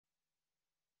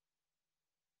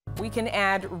We can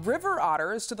add river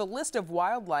otters to the list of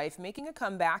wildlife making a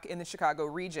comeback in the Chicago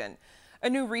region. A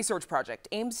new research project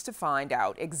aims to find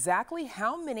out exactly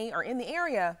how many are in the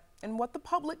area and what the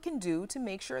public can do to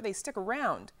make sure they stick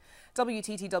around.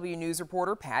 WTTW News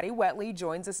reporter Patty Wetley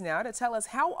joins us now to tell us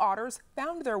how otters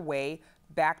found their way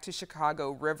back to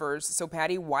Chicago rivers. So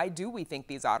Patty, why do we think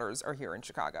these otters are here in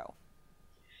Chicago?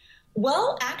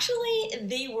 Well, actually,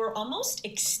 they were almost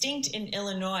extinct in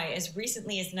Illinois as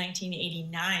recently as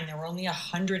 1989. There were only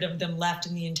 100 of them left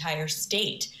in the entire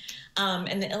state.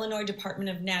 And the Illinois Department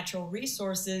of Natural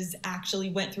Resources actually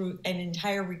went through an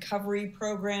entire recovery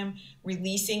program,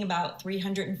 releasing about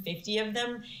 350 of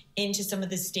them into some of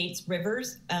the state's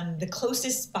rivers. The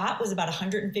closest spot was about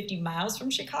 150 miles from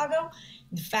Chicago.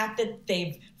 The fact that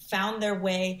they've found their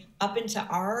way up into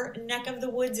our neck of the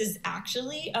woods is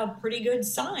actually a pretty good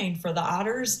sign for the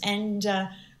otters and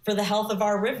for the health of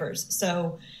our rivers.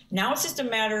 So now it's just a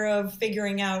matter of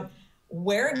figuring out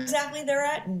where exactly they're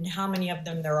at and how many of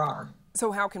them there are.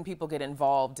 So how can people get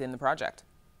involved in the project?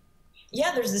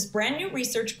 Yeah, there's this brand new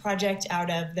research project out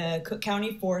of the Cook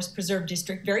County Forest Preserve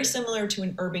District, very similar to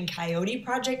an urban coyote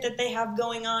project that they have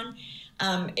going on.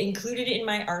 Included in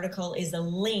my article is a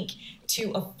link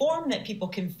to a form that people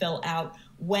can fill out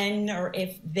when or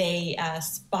if they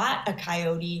spot a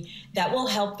coyote that will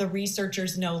help the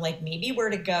researchers know, like, maybe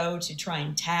where to go to try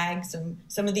and tag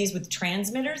some of these with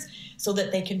transmitters so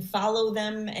that they can follow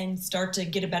them and start to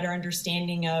get a better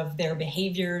understanding of their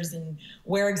behaviors and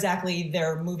where exactly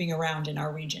they're moving around in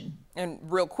our region. And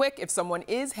real quick, if someone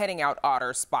is heading out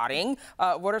otter spotting,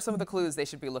 what are some of the clues they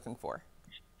should be looking for?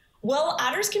 Well,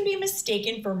 otters can be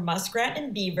mistaken for muskrat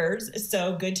and beavers,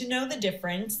 so good to know the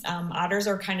difference. Otters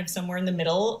are kind of somewhere in the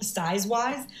middle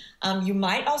size-wise. You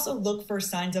might also look for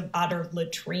signs of otter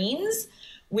latrines,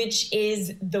 which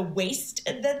is the waste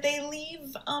that they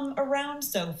leave around,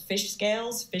 so fish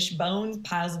scales, fish bones,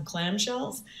 piles of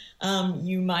clamshells.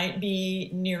 You might be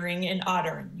nearing an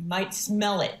otter. You might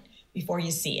smell it before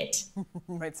you see it. You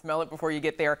might smell it before you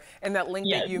get there. And that link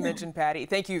that you mentioned, Patty,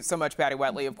 thank you so much, Patty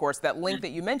Wetley, of course. That link that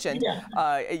you mentioned,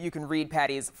 you can read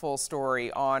Patty's full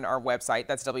story on our website.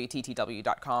 That's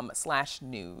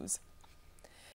WTTW.com/news.